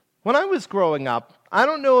When I was growing up, I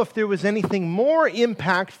don't know if there was anything more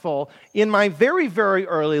impactful in my very, very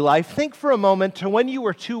early life. Think for a moment to when you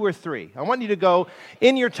were 2 or 3. I want you to go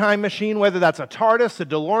in your time machine, whether that's a TARDIS, a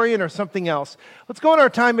DeLorean, or something else. Let's go in our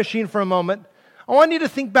time machine for a moment. I want you to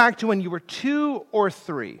think back to when you were 2 or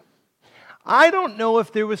 3. I don't know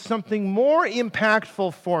if there was something more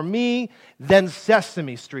impactful for me than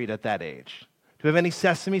Sesame Street at that age. Do we have any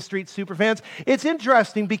Sesame Street superfans? It's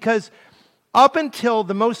interesting because up until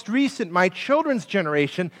the most recent, my children's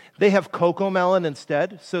generation, they have Cocomelon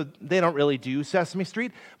instead, so they don't really do Sesame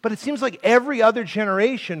Street. But it seems like every other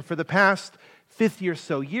generation for the past 50 or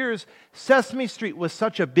so years, Sesame Street was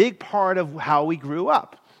such a big part of how we grew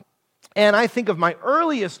up. And I think of my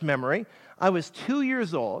earliest memory, I was 2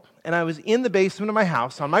 years old, and I was in the basement of my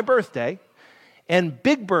house on my birthday, and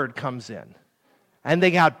Big Bird comes in. And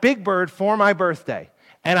they got Big Bird for my birthday,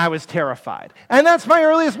 and I was terrified. And that's my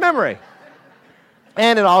earliest memory.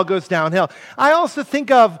 And it all goes downhill. I also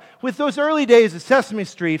think of, with those early days of Sesame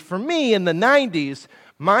Street, for me in the 90s,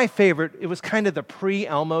 my favorite, it was kind of the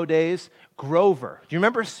pre-Elmo days, Grover. Do you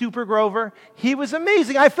remember Super Grover? He was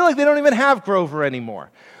amazing. I feel like they don't even have Grover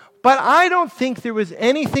anymore. But I don't think there was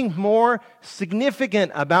anything more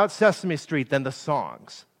significant about Sesame Street than the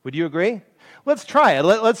songs. Would you agree? Let's try it.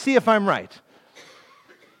 Let's see if I'm right.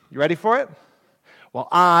 You ready for it? Well,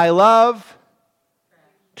 I love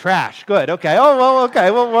trash. Good. Okay. Oh, well,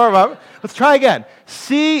 okay. Well, let's try again.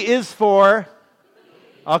 C is for...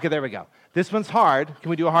 Okay, there we go. This one's hard. Can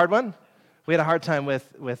we do a hard one? We had a hard time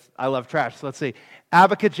with I love trash. So let's see.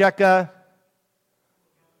 Abacajecka.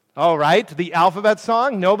 All right. The alphabet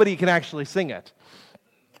song. Nobody can actually sing it.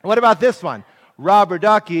 What about this one? Rubber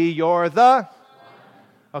ducky, you're the...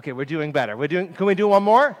 Okay, we're doing better. Can we do one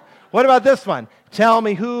more? What about this one? Tell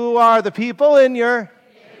me who are the people in your...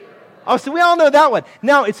 Oh, so we all know that one.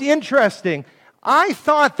 Now, it's interesting. I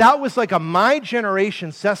thought that was like a My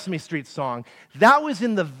Generation Sesame Street song. That was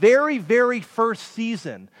in the very, very first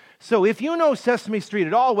season. So if you know Sesame Street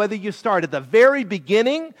at all, whether you start at the very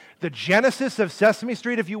beginning, the genesis of Sesame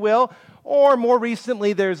Street, if you will, or more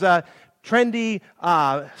recently, there's a trendy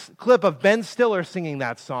clip of Ben Stiller singing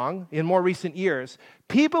that song in more recent years.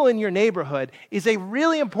 People in your neighborhood is a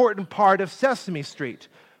really important part of Sesame Street.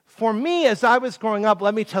 For me, as I was growing up,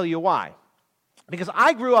 let me tell you why. Because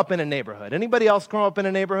I grew up in a neighborhood. Anybody else grow up in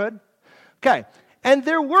a neighborhood? Okay. And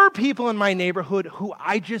there were people in my neighborhood who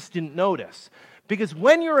I just didn't notice. Because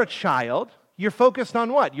when you're a child, you're focused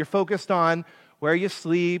on what? You're focused on where you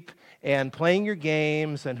sleep and playing your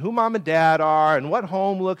games and who mom and dad are and what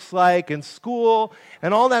home looks like and school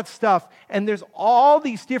and all that stuff. And there's all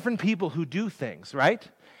these different people who do things, right?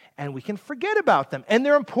 And we can forget about them. And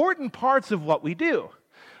they're important parts of what we do.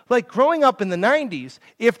 Like growing up in the 90s,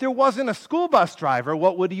 if there wasn't a school bus driver,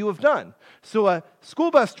 what would you have done? So a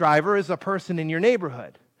school bus driver is a person in your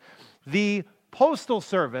neighborhood. The postal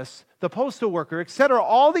service, the postal worker, etc.,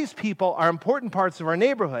 all these people are important parts of our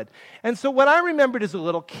neighborhood. And so what I remembered as a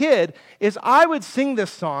little kid is I would sing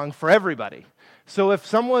this song for everybody. So if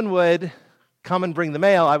someone would come and bring the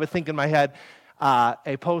mail, I would think in my head,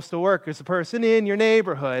 a postal worker is a person in your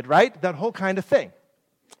neighborhood, right? That whole kind of thing.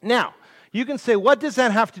 Now, you can say, what does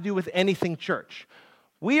that have to do with anything church?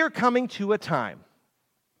 We are coming to a time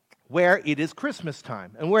where it is Christmas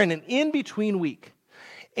time, and we're in an in-between week.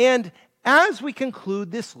 And as we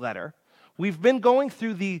conclude this letter, we've been going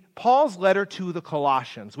through Paul's letter to the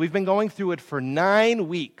Colossians. We've been going through it for 9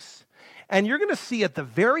 weeks. And you're going to see at the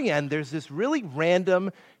very end, there's this really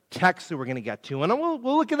random text that we're going to get to, and we'll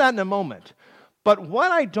look at that in a moment. But what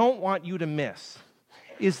I don't want you to miss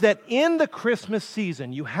is that in the Christmas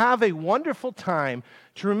season, you have a wonderful time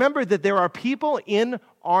to remember that there are people in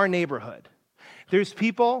our neighborhood. There's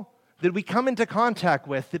people that we come into contact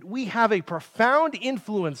with that we have a profound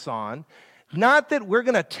influence on, not that we're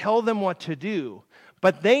going to tell them what to do,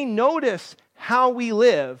 but they notice how we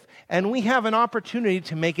live, and we have an opportunity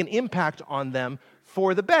to make an impact on them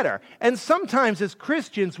for the better. And sometimes as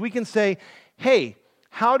Christians, we can say, hey,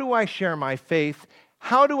 how do I share my faith?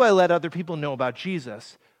 How do I let other people know about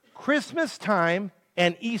Jesus? Christmas time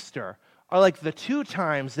and Easter are like the 2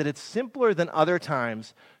 times that it's simpler than other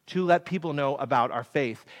times to let people know about our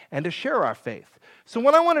faith and to share our faith. So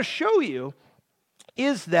what I want to show you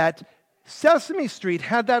is that Sesame Street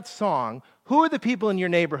had that song, Who Are the People in Your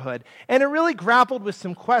Neighborhood? And it really grappled with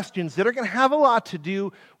some questions that are going to have a lot to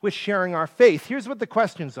do with sharing our faith. Here's what the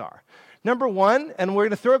questions are. Number 1, and we're going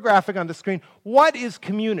to throw a graphic on the screen, what is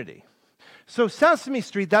community? So Sesame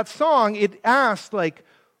Street, that song, it asked, like,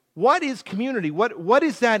 what is community? What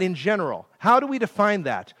is that in general? How do we define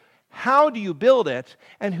that? How do you build it?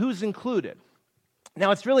 And who's included?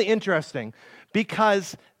 Now, it's really interesting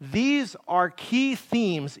because these are key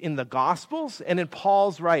themes in the Gospels and in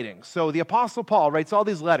Paul's writings. So the Apostle Paul writes all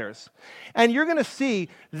these letters, and you're going to see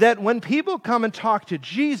that when people come and talk to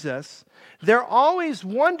Jesus, they're always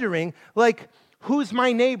wondering, like, who's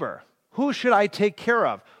my neighbor? Who should I take care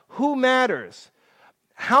of? Who matters?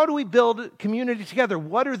 How do we build community together?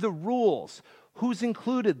 What are the rules? Who's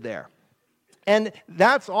included there? And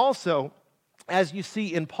that's also, as you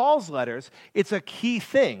see in Paul's letters, it's a key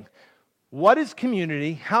thing. What is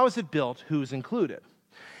community? How is it built? Who's included?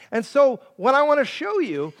 And so what I want to show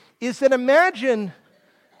you is that imagine,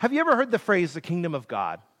 have you ever heard the phrase, the kingdom of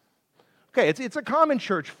God? Okay, it's a common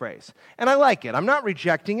church phrase, and I like it. I'm not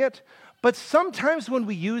rejecting it, but sometimes when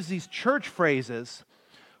we use these church phrases,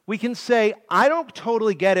 we can say, I don't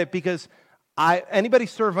totally get it because anybody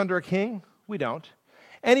serve under a king? We don't.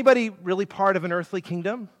 Anybody really part of an earthly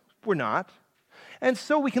kingdom? We're not. And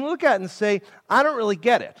so we can look at it and say, I don't really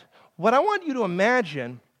get it. What I want you to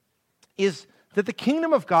imagine is that the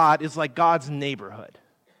kingdom of God is like God's neighborhood.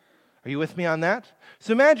 Are you with me on that?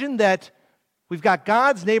 So imagine that we've got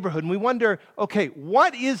God's neighborhood, and we wonder, okay,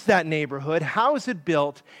 what is that neighborhood? How is it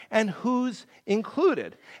built? And who's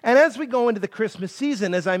included? And as we go into the Christmas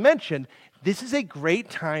season, as I mentioned, this is a great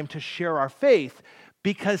time to share our faith,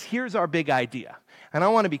 because here's our big idea. And I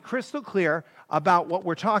want to be crystal clear about what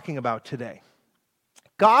we're talking about today.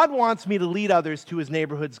 God wants me to lead others to his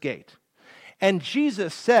neighborhood's gate. And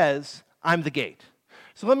Jesus says, I'm the gate.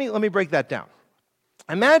 So let me break that down.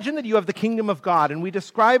 Imagine that you have the kingdom of God, and we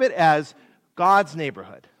describe it as God's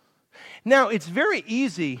neighborhood. Now, it's very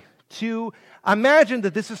easy to imagine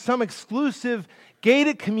that this is some exclusive,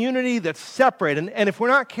 gated community that's separate, and if we're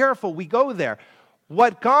not careful, we go there.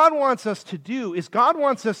 What God wants us to do is God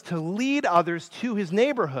wants us to lead others to his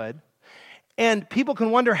neighborhood, and people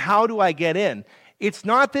can wonder, how do I get in? It's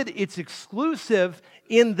not that it's exclusive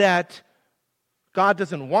in that God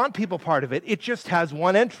doesn't want people part of it. It just has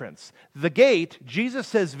one entrance. The gate, Jesus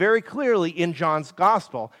says very clearly in John's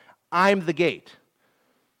gospel, I'm the gate.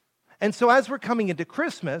 And so as we're coming into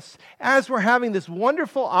Christmas, as we're having this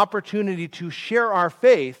wonderful opportunity to share our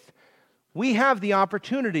faith, we have the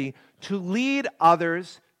opportunity to lead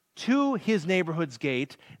others to his neighborhood's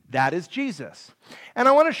gate. That is Jesus. And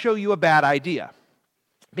I want to show you a bad idea.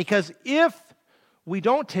 Because if we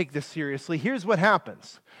don't take this seriously, here's what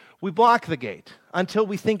happens. We block the gate until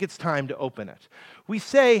we think it's time to open it. We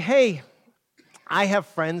say, hey, I have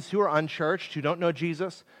friends who are unchurched, who don't know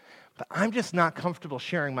Jesus, but I'm just not comfortable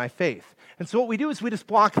sharing my faith. And so what we do is we just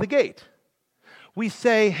block the gate. We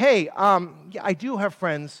say, hey, I do have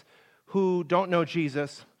friends who don't know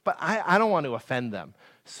Jesus, but I don't want to offend them.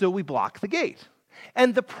 So we block the gate.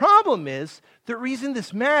 And the problem is, the reason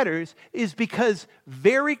this matters is because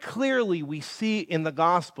very clearly we see in the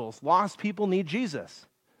Gospels, lost people need Jesus.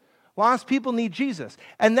 Lost people need Jesus.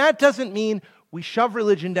 And that doesn't mean we shove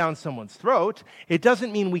religion down someone's throat. It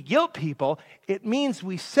doesn't mean we guilt people. It means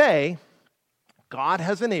we say, God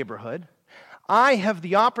has a neighborhood. I have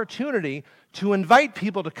the opportunity to invite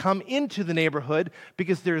people to come into the neighborhood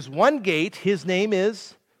because there's one gate. His name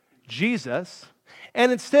is Jesus.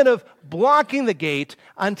 And instead of blocking the gate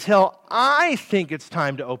until I think it's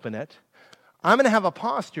time to open it, I'm going to have a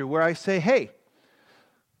posture where I say, hey,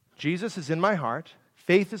 Jesus is in my heart.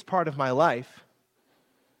 Faith is part of my life.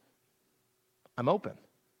 I'm open.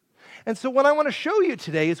 And so what I want to show you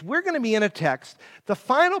today is we're going to be in a text, the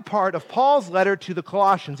final part of Paul's letter to the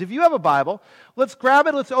Colossians. If you have a Bible, let's grab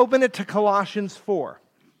it, let's open it to Colossians 4.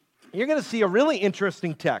 You're going to see a really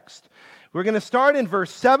interesting text. We're going to start in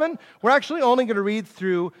verse 7. We're actually only going to read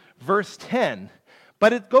through verse 10.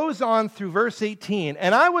 But it goes on through verse 18.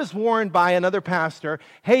 And I was warned by another pastor,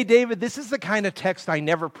 hey, David, this is the kind of text I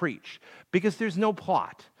never preach because there's no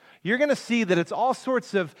plot. You're going to see that it's all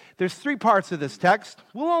sorts of, there's three parts of this text.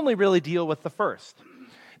 We'll only really deal with the first.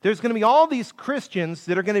 There's going to be all these Christians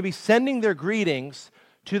that are going to be sending their greetings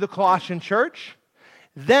to the Colossian church.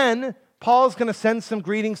 Then Paul's going to send some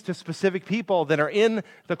greetings to specific people that are in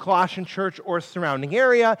the Colossian church or surrounding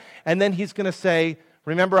area, and then he's going to say,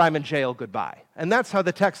 remember, I'm in jail, goodbye. And that's how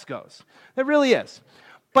the text goes. It really is.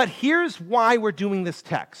 But here's why we're doing this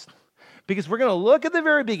text. Because we're going to look at the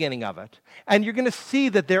very beginning of it, and you're going to see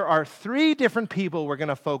that there are three different people we're going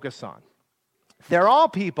to focus on. They're all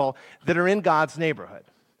people that are in God's neighborhood.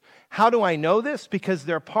 How do I know this? Because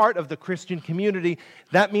they're part of the Christian community.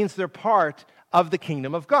 That means they're part of the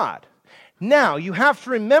kingdom of God. Now, you have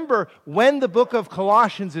to remember when the book of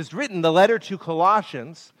Colossians is written, the letter to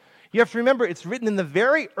Colossians, you have to remember it's written in the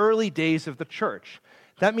very early days of the church.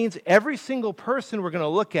 That means every single person we're going to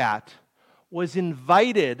look at was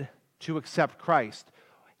invited to accept Christ,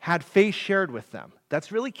 had faith shared with them.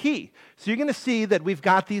 That's really key. So you're going to see that we've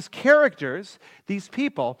got these characters, these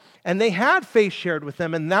people, and they had faith shared with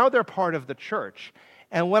them, and now they're part of the church.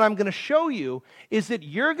 And what I'm going to show you is that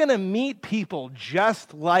you're going to meet people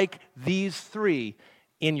just like these three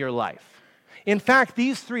in your life. In fact,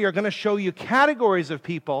 these three are going to show you categories of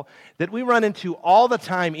people that we run into all the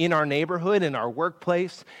time in our neighborhood, in our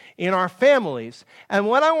workplace, in our families. And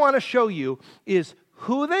what I want to show you is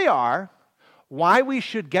who they are, why we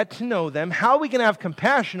should get to know them, how we can have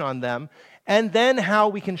compassion on them, and then how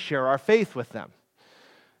we can share our faith with them.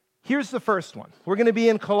 Here's the first one. We're going to be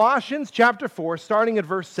in Colossians chapter 4, starting at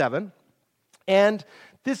verse 7. And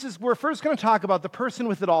we're first going to talk about the person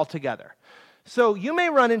with it all together. So you may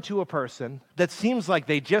run into a person that seems like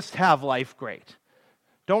they just have life great.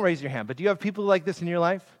 Don't raise your hand, but do you have people like this in your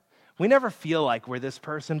life? We never feel like we're this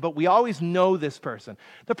person, but we always know this person.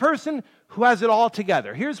 The person who has it all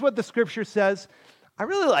together. Here's what the scripture says. I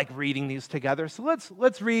really like reading these together, so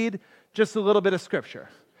let's read just a little bit of scripture.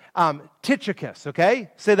 Tychicus,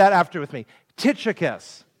 okay? Say that after with me.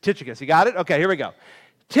 Tychicus. Tychicus, you got it? Okay, here we go.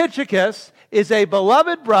 Tychicus is a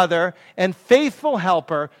beloved brother and faithful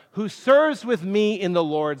helper who serves with me in the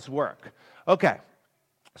Lord's work. Okay.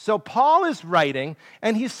 So Paul is writing,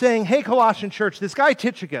 and he's saying, hey, Colossian church, this guy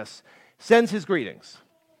Tychicus sends his greetings.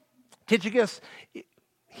 Tychicus,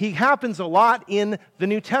 he happens a lot in the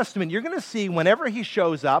New Testament. You're going to see whenever he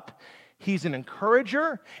shows up, he's an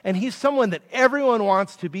encourager, and he's someone that everyone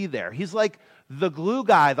wants to be there. He's like the glue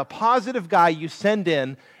guy, the positive guy you send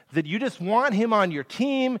in that you just want him on your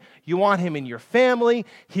team, you want him in your family,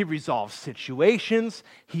 he resolves situations,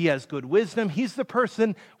 he has good wisdom, he's the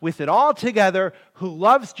person with it all together who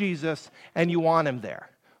loves Jesus, and you want him there.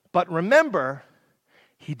 But remember,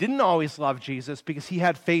 he didn't always love Jesus because he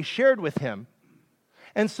had faith shared with him.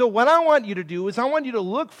 And so what I want you to do is I want you to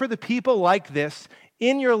look for the people like this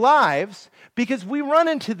in your lives, because we run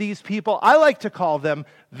into these people, I like to call them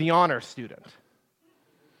the honor student.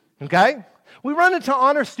 Okay? We run into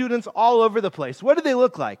honor students all over the place. What do they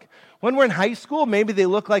look like? When we're in high school, maybe they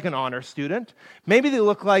look like an honor student. Maybe they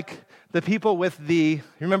look like the people with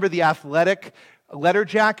remember the athletic letter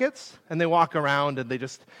jackets? And they walk around and they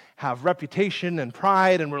just have reputation and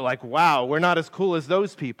pride, and we're like, wow, we're not as cool as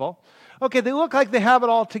those people. Okay, they look like they have it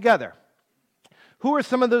all together. Who are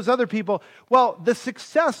some of those other people? Well, the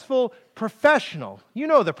successful professional. You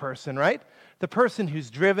know the person, right? The person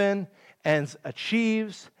who's driven and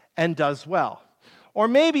achieves and does well. Or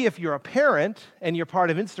maybe if you're a parent and you're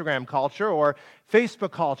part of Instagram culture or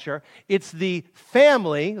Facebook culture, it's the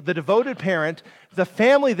family, the devoted parent, the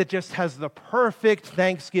family that just has the perfect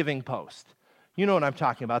Thanksgiving post. You know what I'm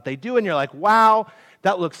talking about. They do, and you're like, wow,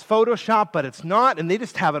 that looks Photoshopped, but it's not, and they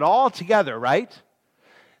just have it all together, right?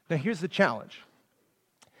 Now here's the challenge.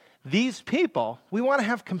 These people, we want to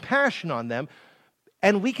have compassion on them,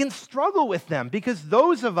 and we can struggle with them because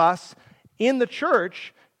those of us in the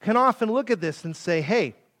church can often look at this and say,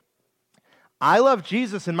 hey, I love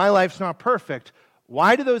Jesus and my life's not perfect.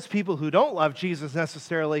 Why do those people who don't love Jesus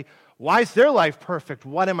necessarily, why is their life perfect?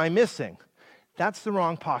 What am I missing? That's the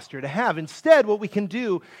wrong posture to have. Instead, what we can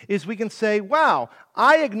do is we can say, wow,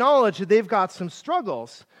 I acknowledge that they've got some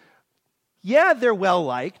struggles. Yeah, they're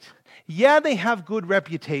well-liked. Yeah, they have good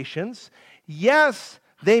reputations. Yes,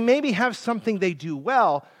 they maybe have something they do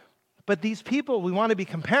well. But these people, we want to be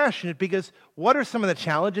compassionate because what are some of the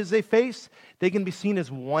challenges they face? They can be seen as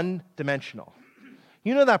one-dimensional.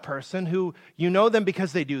 You know that person who you know them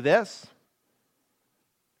because they do this,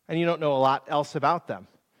 and you don't know a lot else about them.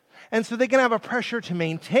 And so they can have a pressure to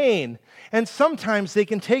maintain, and sometimes they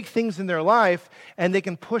can take things in their life and they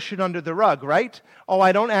can push it under the rug, right? Oh,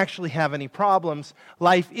 I don't actually have any problems.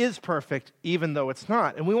 Life is perfect, even though it's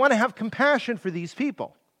not. And we want to have compassion for these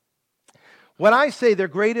people. What I say their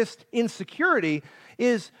greatest insecurity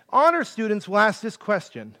is honor students will ask this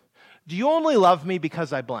question: do you only love me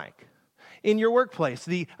because I blank? In your workplace,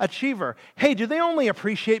 the achiever, hey, do they only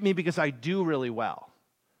appreciate me because I do really well?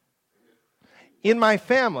 In my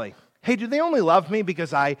family, hey, do they only love me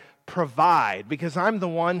because I provide, because I'm the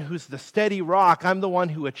one who's the steady rock, I'm the one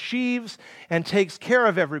who achieves and takes care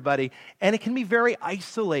of everybody? And it can be very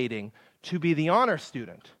isolating to be the honor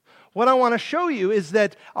student. What I want to show you is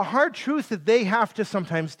that a hard truth that they have to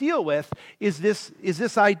sometimes deal with is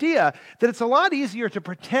this idea that it's a lot easier to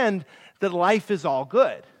pretend that life is all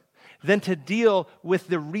good than to deal with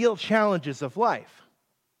the real challenges of life.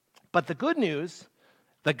 But the good news,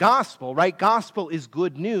 the gospel, right? Gospel is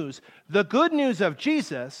good news. The good news of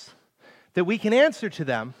Jesus that we can answer to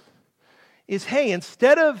them is, hey,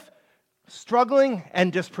 instead of struggling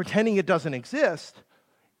and just pretending it doesn't exist,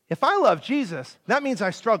 If I love Jesus, that means I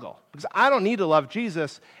struggle, because I don't need to love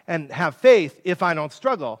Jesus and have faith if I don't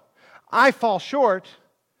struggle. I fall short,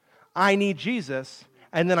 I need Jesus,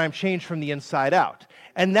 and then I'm changed from the inside out.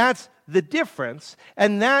 And that's the difference,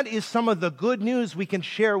 and that is some of the good news we can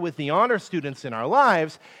share with the honor students in our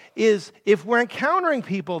lives, is if we're encountering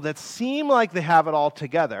people that seem like they have it all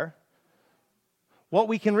together, what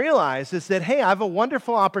we can realize is that, hey, I have a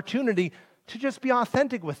wonderful opportunity to just be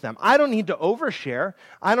authentic with them. I don't need to overshare.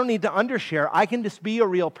 I don't need to undershare. I can just be a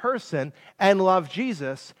real person and love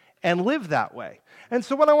Jesus and live that way. And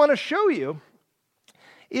so what I want to show you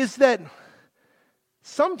is that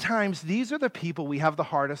sometimes these are the people we have the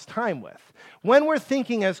hardest time with. When we're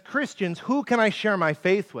thinking as Christians, who can I share my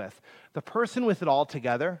faith with? The person with it all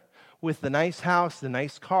together, with the nice house, the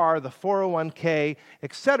nice car, the 401k,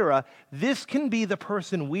 etc. This can be the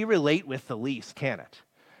person we relate with the least, can it?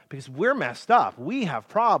 Because we're messed up. We have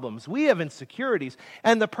problems. We have insecurities.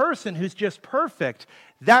 And the person who's just perfect,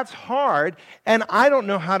 that's hard, and I don't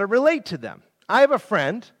know how to relate to them. I have a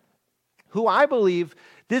friend who I believe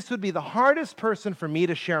this would be the hardest person for me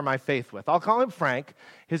to share my faith with. I'll call him Frank.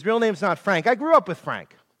 His real name's not Frank. I grew up with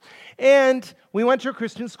Frank. And we went to a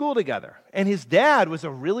Christian school together. And his dad was a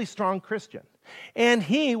really strong Christian. And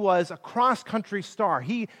he was a cross-country star.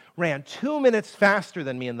 He ran 2 minutes faster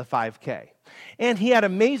than me in the 5K. And he had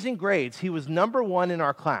amazing grades. He was number one in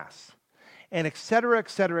our class. And et cetera, et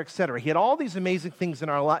cetera, et cetera. He had all these amazing things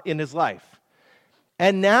in his life.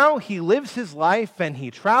 And now he lives his life and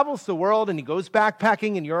he travels the world and he goes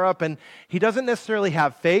backpacking in Europe and he doesn't necessarily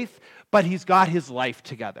have faith, but he's got his life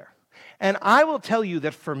together. And I will tell you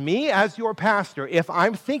that for me as your pastor, if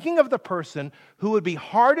I'm thinking of the person who would be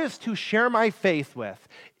hardest to share my faith with,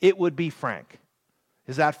 it would be Frank.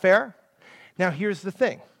 Is that fair? Now here's the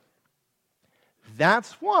thing.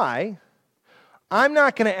 That's why I'm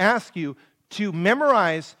not going to ask you to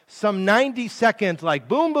memorize some 90-second, like,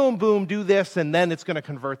 boom, boom, boom, do this, and then it's going to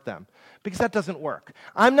convert them. Because that doesn't work.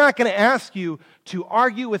 I'm not going to ask you to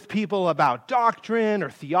argue with people about doctrine or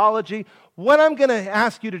theology. What I'm going to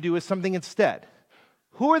ask you to do is something instead.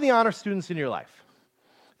 Who are the honor students in your life?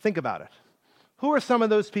 Think about it. Who are some of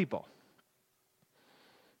those people?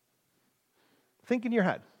 Think in your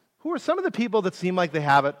head. Who are some of the people that seem like they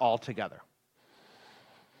have it all together?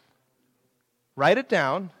 Write it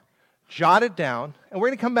down. Jot it down, and we're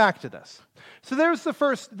going to come back to this. So there's the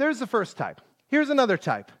first type. Here's another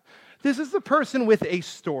type. This is the person with a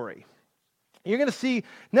story. You're going to see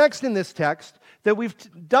next in this text that we've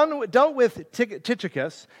dealt with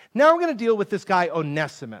Tychicus. Now we're going to deal with this guy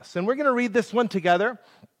Onesimus, and we're going to read this one together.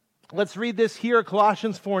 Let's read this here,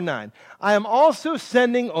 Colossians 4:9. I am also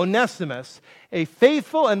sending Onesimus, a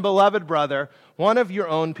faithful and beloved brother, one of your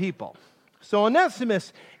own people. So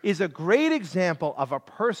Onesimus is a great example of a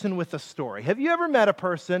person with a story. Have you ever met a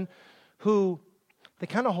person who, they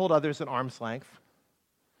kind of hold others at arm's length?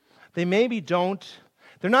 They maybe don't,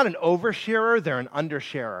 they're not an oversharer, they're an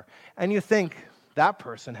undersharer. And you think, that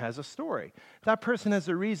person has a story. That person has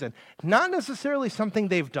a reason. Not necessarily something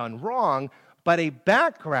they've done wrong, but a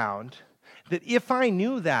background that if I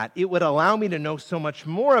knew that, it would allow me to know so much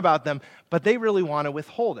more about them, but they really want to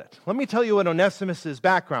withhold it. Let me tell you what Onesimus'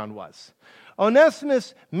 background was.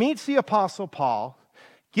 Onesimus meets the Apostle Paul,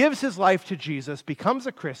 gives his life to Jesus, becomes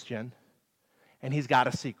a Christian, and he's got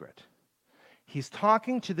a secret. He's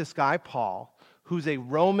talking to this guy, Paul, who's a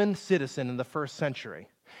Roman citizen in the first century.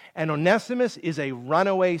 And Onesimus is a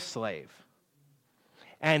runaway slave.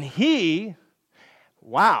 And he,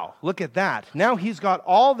 wow, look at that. Now he's got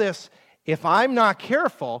all this. If I'm not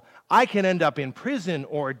careful, I can end up in prison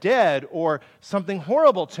or dead or something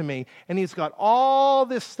horrible to me. And he's got all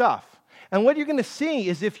this stuff. And what you're going to see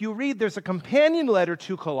is if you read, there's a companion letter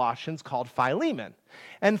to Colossians called Philemon.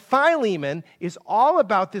 And Philemon is all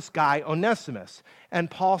about this guy, Onesimus. And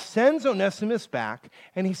Paul sends Onesimus back,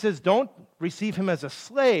 and he says, don't receive him as a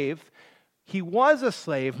slave. He was a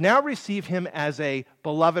slave. Now receive him as a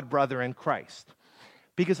beloved brother in Christ.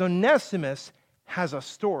 Because Onesimus has a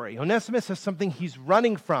story. Onesimus has something he's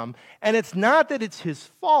running from. And it's not that it's his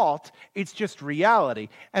fault, it's just reality.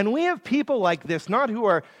 And we have people like this, not who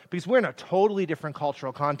are, because we're in a totally different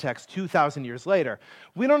cultural context 2,000 years later.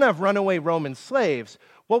 We don't have runaway Roman slaves.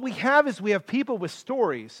 What we have is we have people with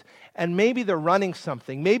stories, and maybe they're running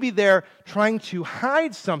something. Maybe they're trying to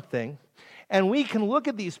hide something. And we can look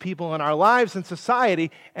at these people in our lives and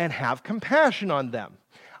society and have compassion on them.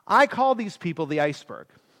 I call these people the iceberg.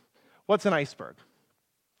 What's an iceberg?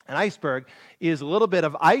 An iceberg is a little bit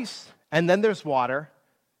of ice, and then there's water,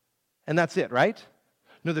 and that's it, right?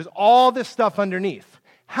 No, there's all this stuff underneath.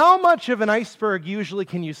 How much of an iceberg usually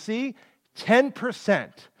can you see?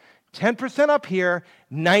 10%. 10% up here,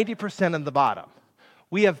 90% in the bottom.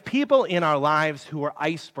 We have people in our lives who are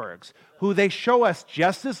icebergs, who they show us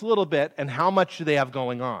just this little bit and how much do they have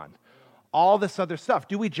going on. All this other stuff.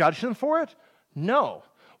 Do we judge them for it? No.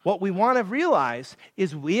 What we want to realize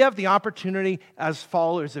is we have the opportunity as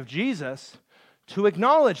followers of Jesus to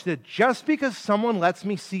acknowledge that just because someone lets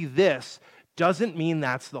me see this doesn't mean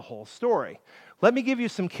that's the whole story. Let me give you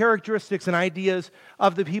some characteristics and ideas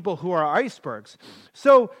of the people who are icebergs.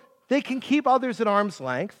 So they can keep others at arm's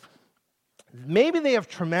length. Maybe they have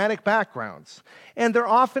traumatic backgrounds, and they're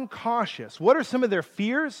often cautious. What are some of their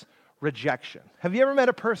fears? Rejection. Have you ever met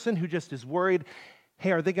a person who just is worried,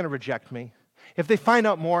 hey, are they going to reject me? If they find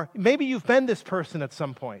out more, maybe you've been this person at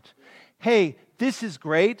some point. Hey, this is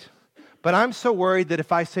great, but I'm so worried that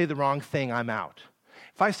if I say the wrong thing, I'm out.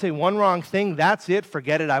 If I say one wrong thing, that's it,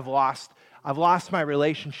 forget it, I've lost my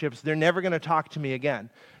relationships. They're never going to talk to me again.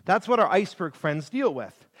 That's what our iceberg friends deal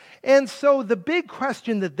with. And so the big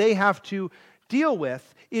question that they have to deal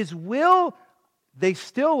with is, will they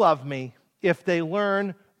still love me if they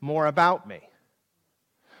learn more about me?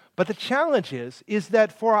 But the challenge is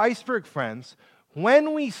that for our iceberg friends,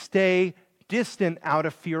 when we stay distant out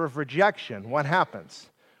of fear of rejection, what happens?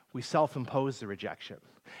 We self-impose the rejection.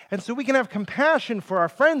 And so we can have compassion for our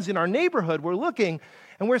friends in our neighborhood. We're looking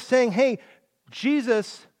and we're saying, hey,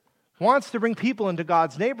 Jesus wants to bring people into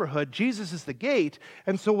God's neighborhood. Jesus is the gate.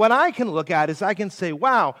 And so what I can look at is I can say,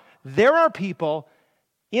 wow, there are people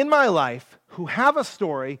in my life who have a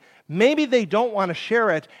story. Maybe they don't want to share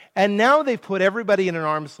it. And now they've put everybody in an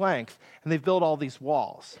arm's length. And they've built all these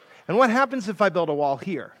walls. And what happens if I build a wall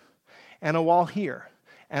here? And a wall here?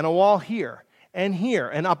 And a wall here? And here?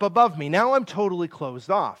 And up above me? Now I'm totally closed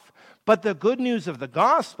off. But the good news of the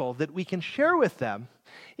gospel that we can share with them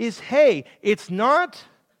is, hey, it's not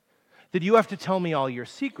that you have to tell me all your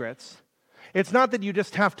secrets. It's not that you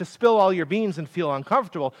just have to spill all your beans and feel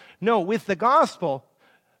uncomfortable. No, with the gospel,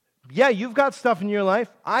 yeah, you've got stuff in your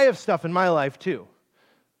life. I have stuff in my life too.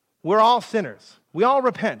 We're all sinners. We all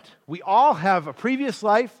repent. We all have a previous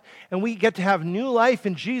life, and we get to have new life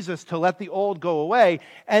in Jesus to let the old go away.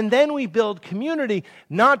 And then we build community,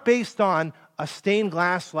 not based on a stained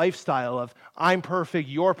glass lifestyle of I'm perfect,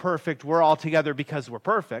 you're perfect, we're all together because we're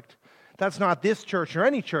perfect. That's not this church or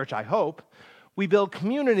any church, I hope. We build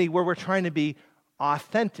community where we're trying to be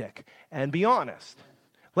authentic and be honest.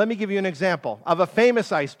 Let me give you an example of a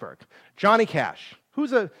famous iceberg, Johnny Cash.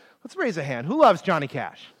 Let's raise a hand. Who loves Johnny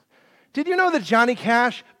Cash? Did you know that Johnny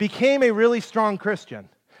Cash became a really strong Christian?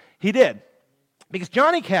 He did. Because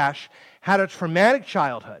Johnny Cash had a traumatic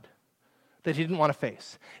childhood that he didn't want to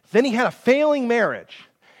face. Then he had a failing marriage.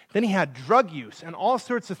 Then he had drug use and all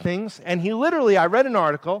sorts of things. And he literally, I read an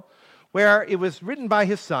article where it was written by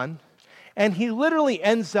his son, and he literally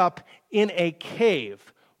ends up in a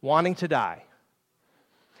cave wanting to die.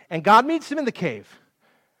 And God meets him in the cave.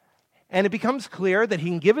 And it becomes clear that he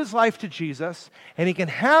can give his life to Jesus, and he can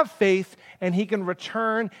have faith, and he can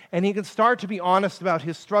return, and he can start to be honest about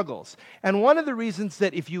his struggles. And one of the reasons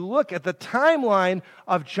that if you look at the timeline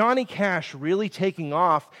of Johnny Cash really taking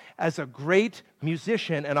off as a great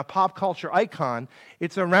musician and a pop culture icon,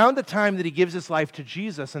 it's around the time that he gives his life to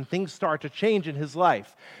Jesus and things start to change in his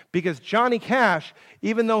life. Because Johnny Cash,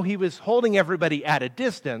 even though he was holding everybody at a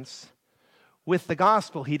distance, with the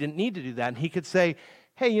gospel, he didn't need to do that. And he could say,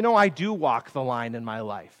 hey, you know, I do walk the line in my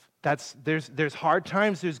life. There's hard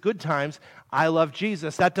times, there's good times. I love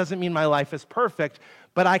Jesus. That doesn't mean my life is perfect,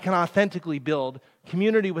 but I can authentically build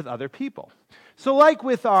community with other people. So like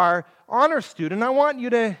with our honor student, I want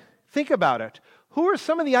you to think about it. Who are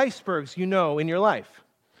some of the icebergs you know in your life?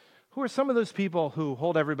 Who are some of those people who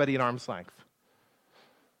hold everybody at arm's length?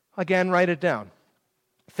 Again, write it down.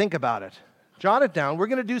 Think about it. Jot it down. We're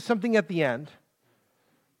going to do something at the end.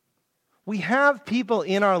 We have people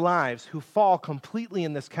in our lives who fall completely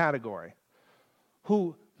in this category,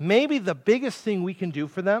 who maybe the biggest thing we can do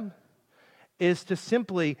for them is to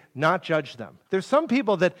simply not judge them. There's some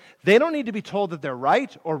people that they don't need to be told that they're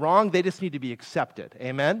right or wrong, they just need to be accepted.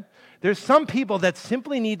 Amen? There's some people that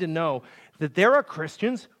simply need to know that there are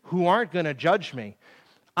Christians who aren't going to judge me.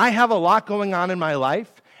 I have a lot going on in my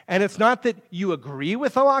life, and it's not that you agree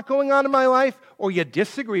with a lot going on in my life or you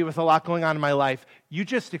disagree with a lot going on in my life. You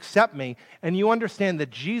just accept me, and you understand that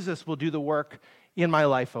Jesus will do the work in my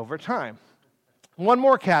life over time. One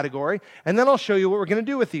more category, and then I'll show you what we're going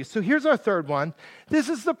to do with these. So here's our third one. This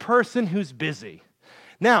is the person who's busy.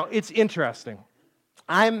 Now, it's interesting.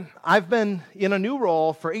 I've been in a new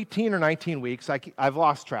role for 18 or 19 weeks. I've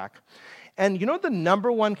lost track. And you know the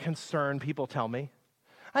number one concern people tell me?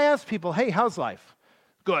 I ask people, hey, how's life?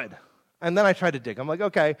 Good. And then I try to dig. I'm like,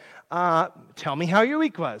 okay, tell me how your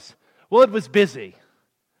week was. Well, it was busy,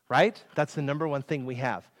 right? That's the number one thing we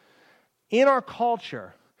have. In our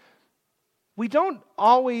culture, we don't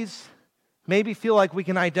always maybe feel like we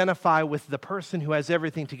can identify with the person who has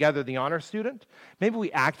everything together, the honor student. Maybe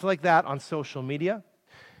we act like that on social media.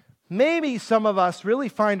 Maybe some of us really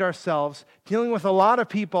find ourselves dealing with a lot of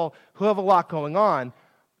people who have a lot going on,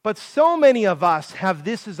 but so many of us have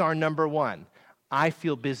this as our number one. I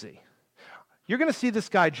feel busy. You're going to see this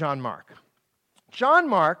guy, John Mark. John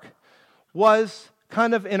Mark was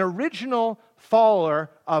kind of an original follower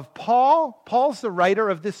of Paul. Paul's the writer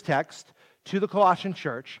of this text to the Colossian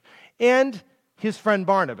church, and his friend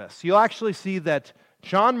Barnabas. You'll actually see that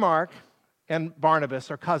John Mark and Barnabas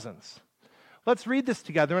are cousins. Let's read this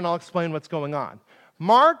together, and I'll explain what's going on.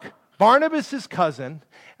 Mark, Barnabas' cousin,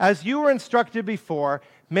 as you were instructed before,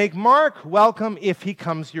 make Mark welcome if he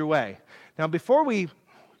comes your way. Now, before we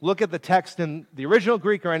look at the text in the original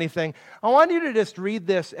Greek or anything, I want you to just read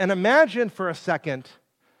this and imagine for a second,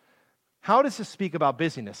 how does this speak about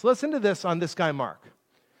busyness? Listen to this on this guy, Mark.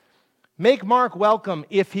 Make Mark welcome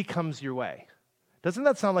if he comes your way. Doesn't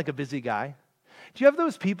that sound like a busy guy? Do you have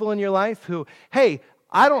those people in your life who, hey,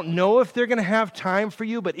 I don't know if they're going to have time for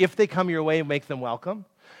you, but if they come your way, make them welcome?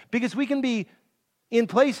 Because we can be in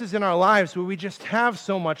places in our lives where we just have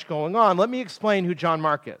so much going on. Let me explain who John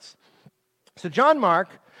Mark is. So John Mark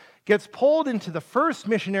gets pulled into the first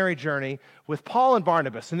missionary journey with Paul and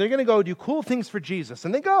Barnabas, and they're going to go do cool things for Jesus.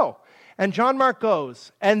 And they go. And John Mark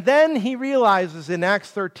goes. And then he realizes in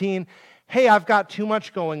Acts 13, hey, I've got too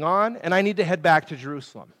much going on, and I need to head back to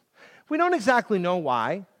Jerusalem. We don't exactly know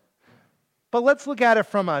why, but let's look at it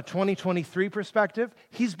from a 2023 perspective.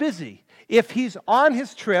 He's busy. If he's on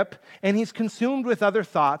his trip and he's consumed with other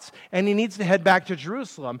thoughts and he needs to head back to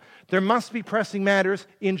Jerusalem, there must be pressing matters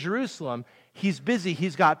in Jerusalem. He's busy.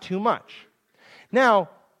 He's got too much. Now,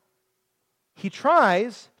 he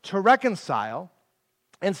tries to reconcile,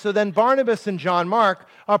 and so then Barnabas and John Mark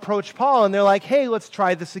approach Paul, and they're like, hey, let's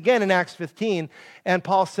try this again in Acts 15. And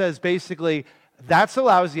Paul says, basically, that's a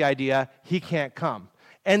lousy idea. He can't come.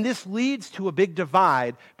 And this leads to a big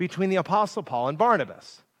divide between the Apostle Paul and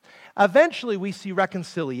Barnabas. Eventually, we see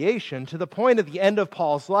reconciliation to the point at the end of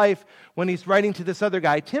Paul's life when he's writing to this other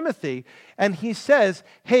guy, Timothy, and he says,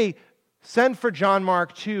 hey, send for John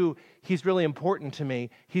Mark too. He's really important to me.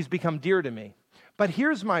 He's become dear to me. But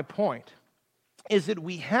here's my point, is that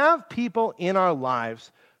we have people in our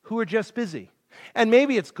lives who are just busy. And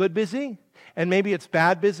maybe it's good busy, and maybe it's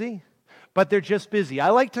bad busy, but they're just busy.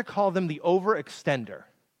 I like to call them the overextender.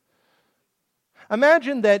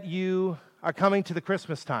 Imagine that you are coming to the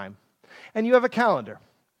Christmas time, and you have a calendar.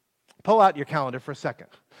 Pull out your calendar for a second.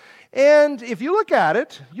 And if you look at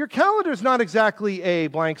it, your calendar is not exactly a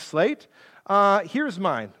blank slate. Here's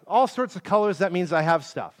mine. All sorts of colors, that means I have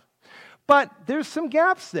stuff. But there's some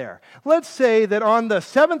gaps there. Let's say that on the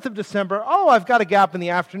 7th of December, I've got a gap in the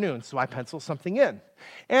afternoon, so I pencil something in.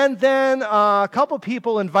 And then a couple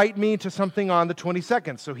people invite me to something on the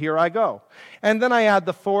 22nd, so here I go. And then I add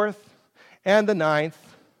the 4th and the 9th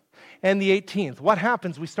and the 18th. What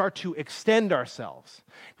happens? We start to extend ourselves.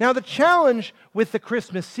 Now, the challenge with the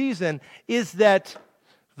Christmas season is that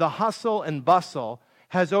the hustle and bustle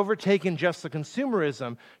has overtaken just the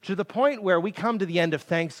consumerism to the point where we come to the end of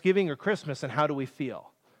Thanksgiving or Christmas, and how do we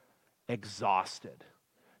feel? Exhausted.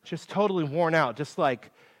 Just totally worn out. Just like,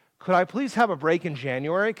 could I please have a break in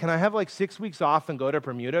January? Can I have like 6 weeks off and go to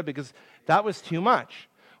Bermuda? Because that was too much.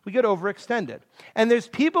 We get overextended. And there's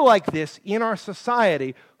people like this in our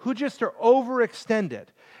society who just are overextended.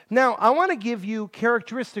 Now, I want to give you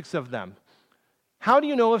characteristics of them. How do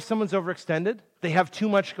you know if someone's overextended? They have too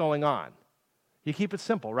much going on. You keep it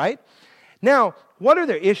simple, right? Now, what are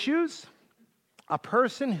their issues? A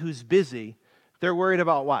person who's busy, they're worried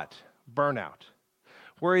about what? Burnout.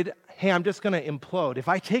 Worried, hey, I'm just going to implode. If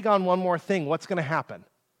I take on one more thing, what's going to happen?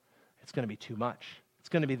 It's going to be too much. It's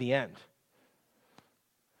going to be the end.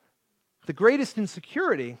 The greatest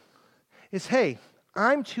insecurity is, hey,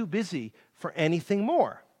 I'm too busy for anything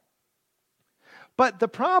more. But the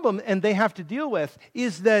problem, and they have to deal with,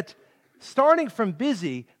 is that starting from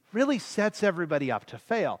busy really sets everybody up to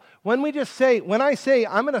fail. When I say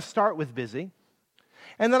I'm going to start with busy,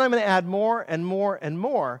 and then I'm going to add more and more and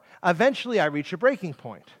more, eventually I reach a breaking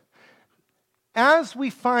point. As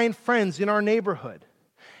we find friends in our neighborhood,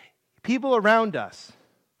 people around us,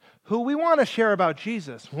 who we want to share about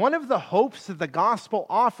Jesus, one of the hopes that the gospel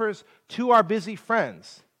offers to our busy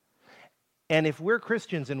friends, and if we're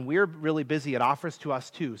Christians and we're really busy, it offers to us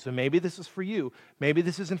too. So maybe this is for you, maybe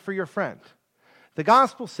this isn't for your friend. The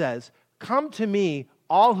gospel says, come to me,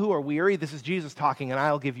 all who are weary. This is Jesus talking, and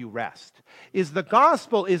I'll give you rest. The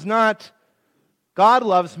gospel is not God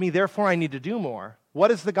loves me, therefore I need to do more.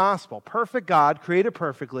 What is the gospel? Perfect God, created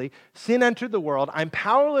perfectly. Sin entered the world. I'm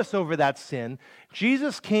powerless over that sin.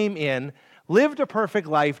 Jesus came in, lived a perfect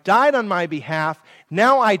life, died on my behalf.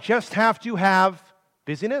 Now I just have to have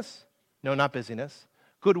busyness? No, not busyness.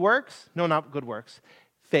 Good works? No, not good works.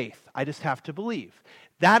 Faith. I just have to believe.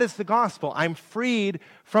 That is the gospel. I'm freed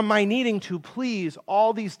from my needing to please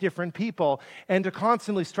all these different people and to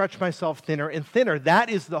constantly stretch myself thinner and thinner. That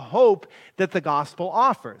is the hope that the gospel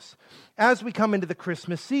offers. As we come into the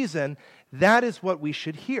Christmas season, that is what we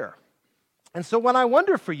should hear. And so what I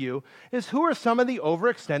wonder for you is, who are some of the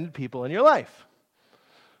overextended people in your life?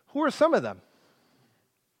 Who are some of them?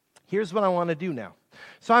 Here's what I want to do now.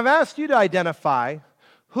 So I've asked you to identify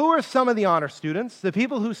who are some of the honor students, the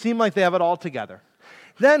people who seem like they have it all together.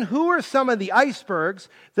 Then who are some of the icebergs,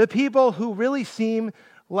 the people who really seem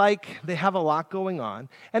like they have a lot going on.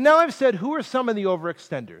 And now I've said, who are some of the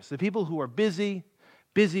overextenders, the people who are busy,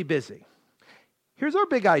 busy, busy. Here's our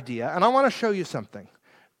big idea, and I want to show you something.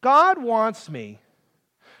 God wants me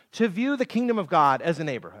to view the kingdom of God as a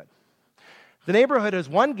neighborhood. The neighborhood has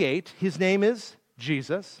one gate. His name is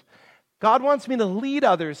Jesus. God wants me to lead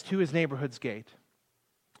others to his neighborhood's gate.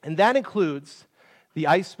 And that includes the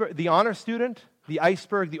iceberg, the honor student, the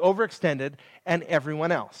iceberg, the overextended, and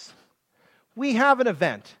everyone else. We have an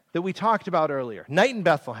event that we talked about earlier, Night in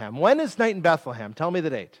Bethlehem. When is Night in Bethlehem? Tell me the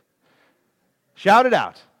date. Shout it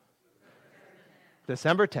out.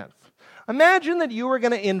 December 10th. Imagine that you were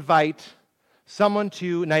going to invite someone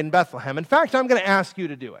to Night in Bethlehem. In fact, I'm going to ask you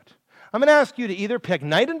to do it. I'm going to ask you to either pick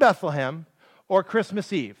Night in Bethlehem or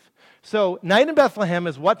Christmas Eve. So Night in Bethlehem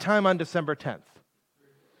is what time on December 10th?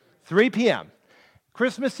 3 p.m.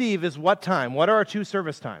 Christmas Eve is what time? What are our two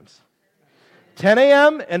service times? 10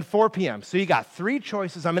 a.m. and 4 p.m. So you got three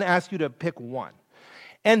choices. I'm going to ask you to pick one.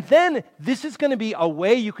 And then this is going to be a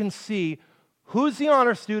way you can see who's the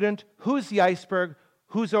honor student, who's the iceberg,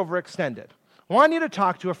 who's overextended. I want you to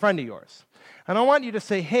talk to a friend of yours. And I want you to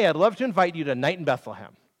say, hey, I'd love to invite you to Night in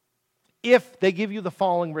Bethlehem. If they give you the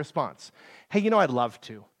following response. Hey, I'd love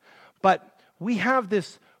to. But we have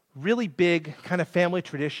this really big kind of family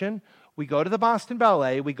tradition. We go to the Boston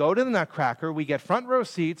Ballet, we go to the Nutcracker, we get front row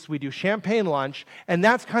seats, we do champagne lunch, and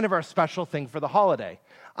that's kind of our special thing for the holiday.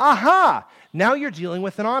 Aha! Now you're dealing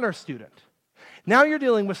with an honor student. Now you're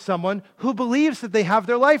dealing with someone who believes that they have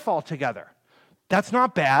their life all together. That's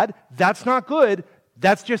not bad, that's not good,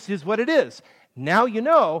 that's just is what it is. Now you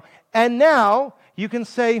know, and now you can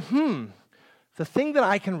say, the thing that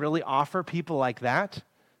I can really offer people like that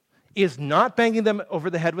is not banging them over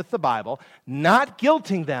the head with the Bible, not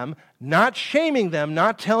guilting them, not shaming them,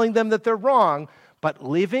 not telling them that they're wrong, but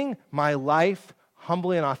living my life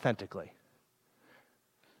humbly and authentically.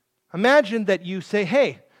 Imagine that you say,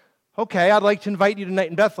 hey, okay, I'd like to invite you to Night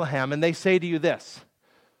in Bethlehem, and they say to you this: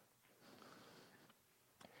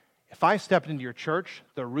 if I stepped into your church,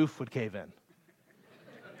 the roof would cave in.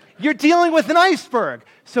 You're dealing with an iceberg.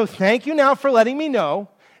 So thank you now for letting me know.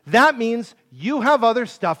 That means you have other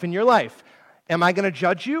stuff in your life. Am I going to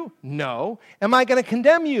judge you? No. Am I going to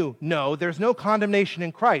condemn you? No. There's no condemnation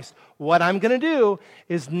in Christ. What I'm going to do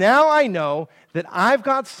is, now I know that I've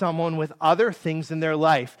got someone with other things in their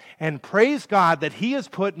life, and praise God that he has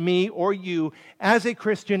put me or you as a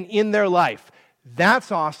Christian in their life.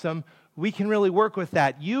 That's awesome. We can really work with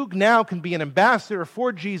that. You now can be an ambassador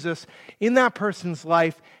for Jesus in that person's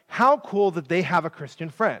life. How cool that they have a Christian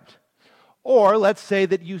friend. Or let's say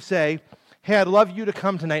that you say, hey, I'd love you to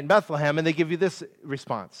come tonight in Bethlehem, and they give you this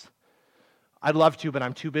response: I'd love to, but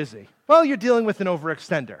I'm too busy. Well, you're dealing with an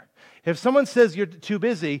overextender. If someone says you're too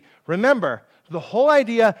busy, remember, the whole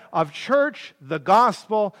idea of church, the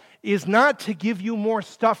gospel, is not to give you more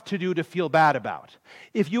stuff to do to feel bad about.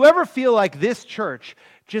 If you ever feel like this church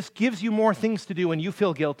just gives you more things to do and you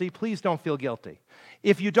feel guilty, please don't feel guilty.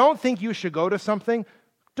 If you don't think you should go to something,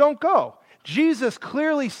 don't go. Jesus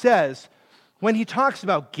clearly says, when he talks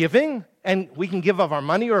about giving, and we can give of our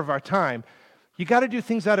money or of our time, you got to do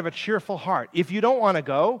things out of a cheerful heart. If you don't want to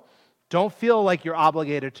go, don't feel like you're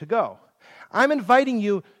obligated to go. I'm inviting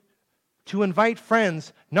you to invite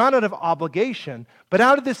friends, not out of obligation, but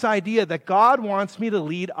out of this idea that God wants me to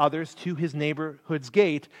lead others to his neighborhood's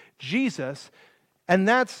gate, Jesus, and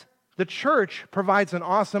that's the church provides an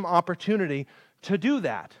awesome opportunity to do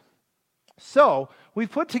that. So,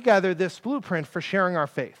 we've put together this blueprint for sharing our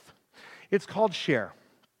faith. It's called Share.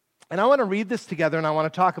 And I want to read this together, and I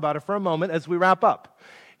want to talk about it for a moment as we wrap up.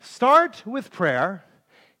 Start with prayer.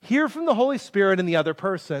 Hear from the Holy Spirit and the other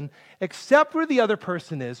person. Accept where the other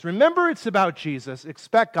person is. Remember, it's about Jesus.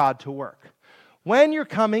 Expect God to work. When you're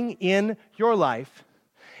coming in your life,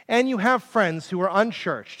 and you have friends who are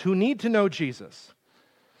unchurched, who need to know Jesus,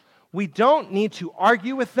 we don't need to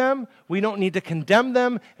argue with them, we don't need to condemn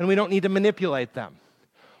them, and we don't need to manipulate them.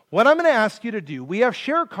 What I'm going to ask you to do, we have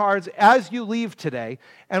share cards as you leave today,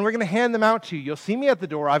 and we're going to hand them out to you. You'll see me at the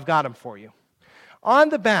door. I've got them for you. On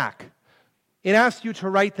the back, it asks you to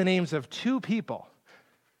write the names of 2 people.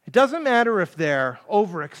 It doesn't matter if they're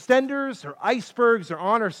overextenders or icebergs or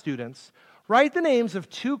honor students. Write the names of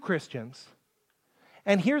 2 Christians.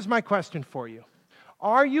 And here's my question for you.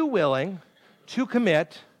 Are you willing to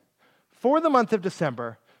commit for the month of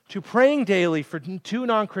December to praying daily for 2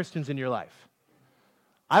 non-Christians in your life?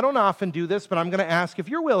 I don't often do this, but I'm going to ask if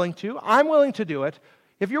you're willing to. I'm willing to do it.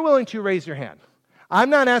 If you're willing to, raise your hand. I'm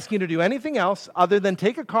not asking you to do anything else other than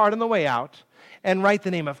take a card on the way out and write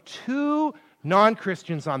the name of 2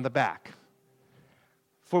 non-Christians on the back.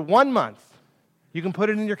 For 1 month, you can put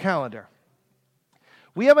it in your calendar.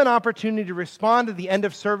 We have an opportunity to respond to the end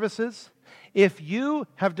of services. If you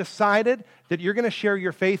have decided that you're going to share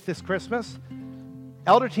your faith this Christmas,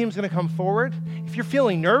 elder team's going to come forward. If you're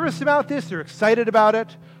feeling nervous about this or excited about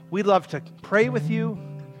it, we'd love to pray with you,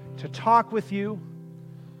 to talk with you.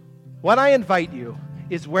 What I invite you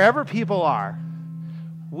is wherever people are,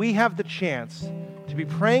 we have the chance to be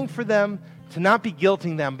praying for them, to not be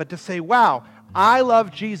guilting them, but to say, wow, I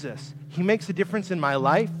love Jesus. He makes a difference in my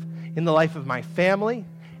life, in the life of my family,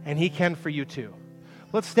 and He can for you too.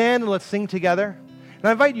 Let's stand and let's sing together. And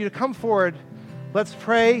I invite you to come forward. Let's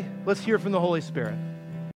pray. Let's hear from the Holy Spirit.